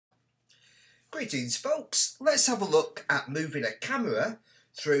Greetings folks, let's have a look at moving a camera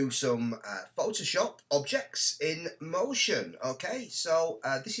through some Photoshop objects in motion. Okay, so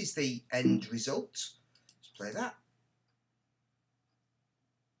this is the end result. Let's play that.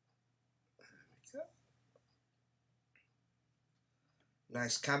 There we go.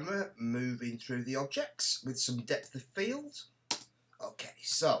 Nice camera moving through the objects with some depth of field. Okay,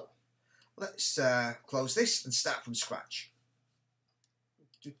 so let's close this and start from scratch.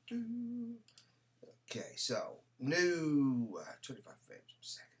 Okay, so new 25 frames per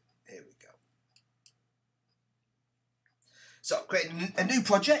second. Here we go. So creating a new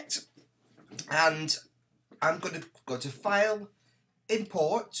project, and I'm going to go to File,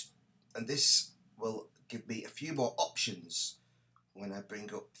 Import, and this will give me a few more options when I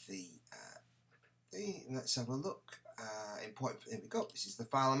bring up the thing. Let's have a look. Import. Here we go. This is the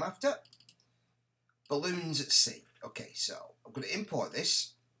file I'm after. Balloons at sea. Okay, so I'm going to import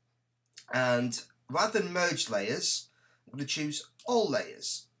this, and rather than merge layers, I'm going to choose all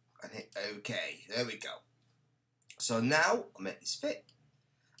layers and hit OK. There we go. So now I'll make this fit.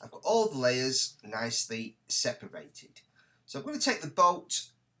 I've got all the layers nicely separated. So I'm going to take the boat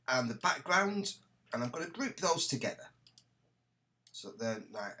and the background, and I'm going to group those together. So then,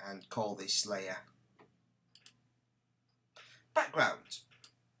 and call this layer background.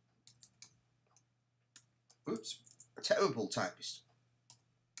 Oops, a terrible typist.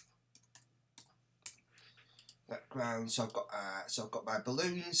 Background. So I've got my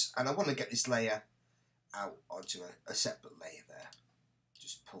balloons, and I want to get this layer out onto a separate layer there.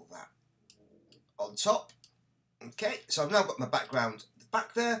 Just pull that on top. Okay, so I've now got my background at the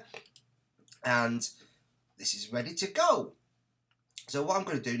back there, and this is ready to go. So what I'm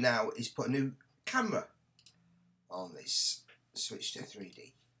going to do now is put a new camera on this. Switch to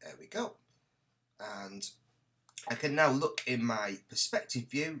 3D. There we go. And I can now look in my perspective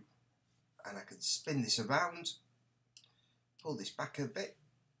view, and I can spin this around, pull this back a bit.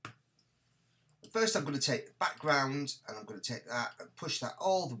 First I'm going to take the background, and I'm going to take that and push that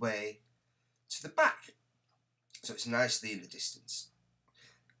all the way to the back, so it's nicely in the distance.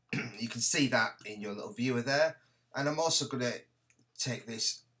 You can see that in your little viewer there. And I'm also going to take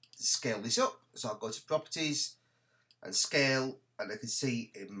this, scale this up, so I'll go to Properties and Scale, and I can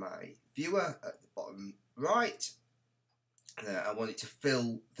see in my viewer at the bottom right that I want it to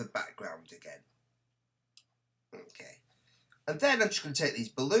fill the background again. Okay, and then I'm just going to take these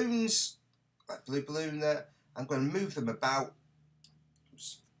balloons, that blue balloon there, I'm going to move them about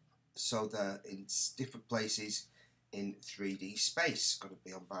so they're in different places in 3D space. Got to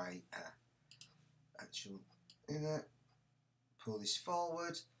be on my actual inner. Pull this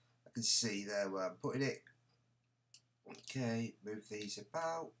forward. I can see there where I'm putting it. Okay, move these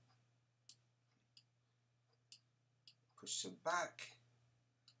about. Push some back.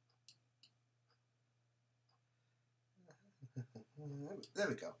 There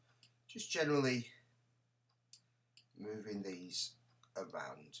we go. Just generally moving these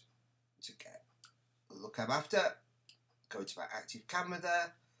around to get the look I'm after. Go to my active camera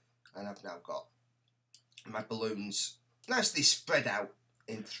there, and I've now got my balloons nicely spread out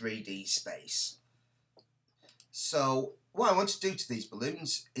in 3D space. So what I want to do to these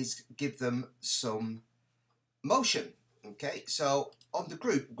balloons is give them some motion. Okay, so on the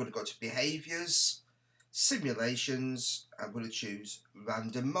group I'm going to go to Behaviors, Simulations, I'm going to choose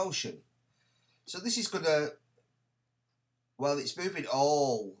Random Motion. So this is going to, well, it's moving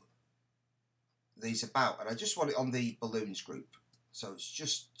all these about, and I just want it on the balloons group, so it's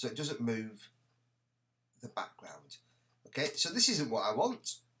just so it doesn't move the background. Okay, so this isn't what I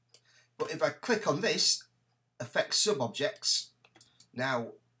want, but if I click on this, affect sub-objects, now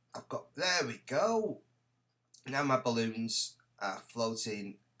I've got, there we go, now my balloons are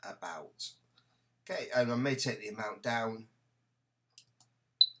floating about. Okay, and I may take the amount down,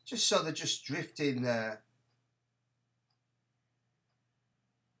 just so they're just drifting there.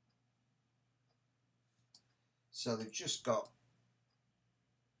 So they've just got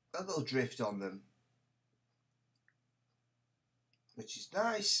a little drift on them, which is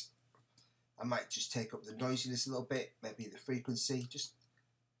nice. I might just take up the noisiness a little bit, maybe the frequency, just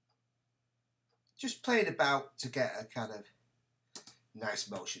playing about to get a kind of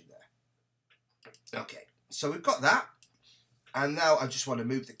nice motion there. Okay, so we've got that, and now I just want to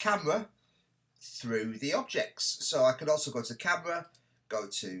move the camera through the objects. So I can also go to Camera, go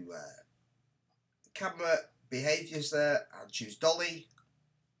to Camera, Behaviors there, and choose Dolly.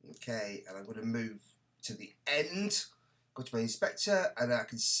 Okay, and I'm going to move to the end, go to my inspector, and I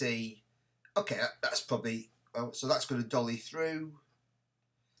can see, okay, that's probably, well, so that's going to dolly through.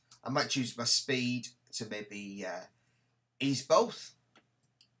 I might choose my speed to maybe ease both,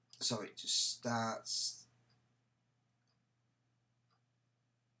 so it just starts.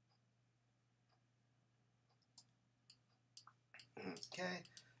 Okay,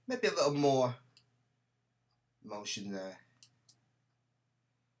 maybe a little more motion there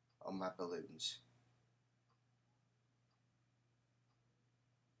on my balloons.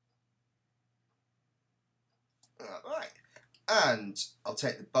 Alright, and I'll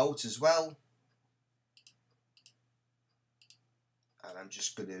take the boat as well, and I'm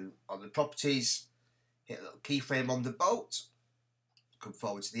just going to, on the properties, hit a little keyframe on the boat, come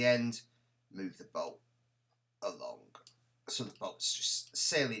forward to the end, move the boat along, so the boat's just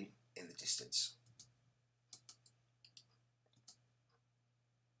sailing in the distance.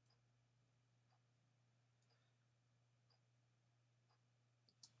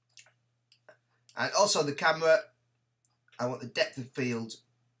 And also the camera, I want the depth of field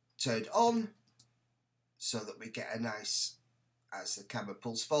turned on so that we get a nice, as the camera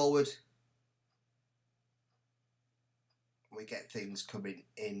pulls forward, we get things coming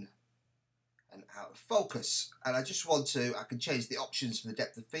in and out of focus. And I just want to, I can change the options for the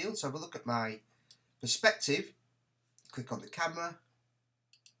depth of field. So have a look at my perspective, click on the camera.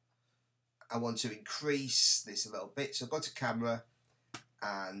 I want to increase this a little bit. So go to camera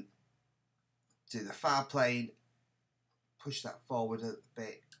and do the far plane, push that forward a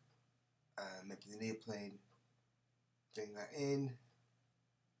bit, maybe the near plane, bring that in.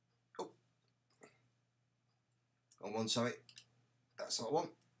 Oh, on one, sorry, that's what I want.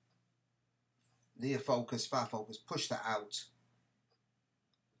 Near focus, far focus, push that out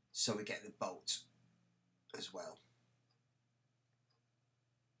so we get the boat as well.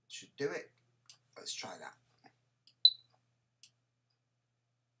 Should do it. Let's try that.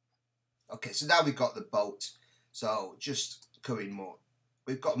 Okay, so now we've got the boat. So just going more,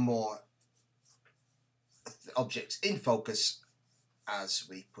 we've got more objects in focus as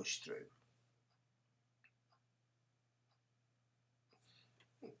we push through.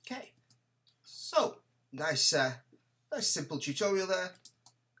 Okay, so nice simple tutorial there.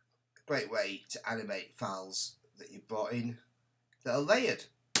 Great way to animate files that you brought in that are layered.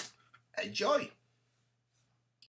 Enjoy!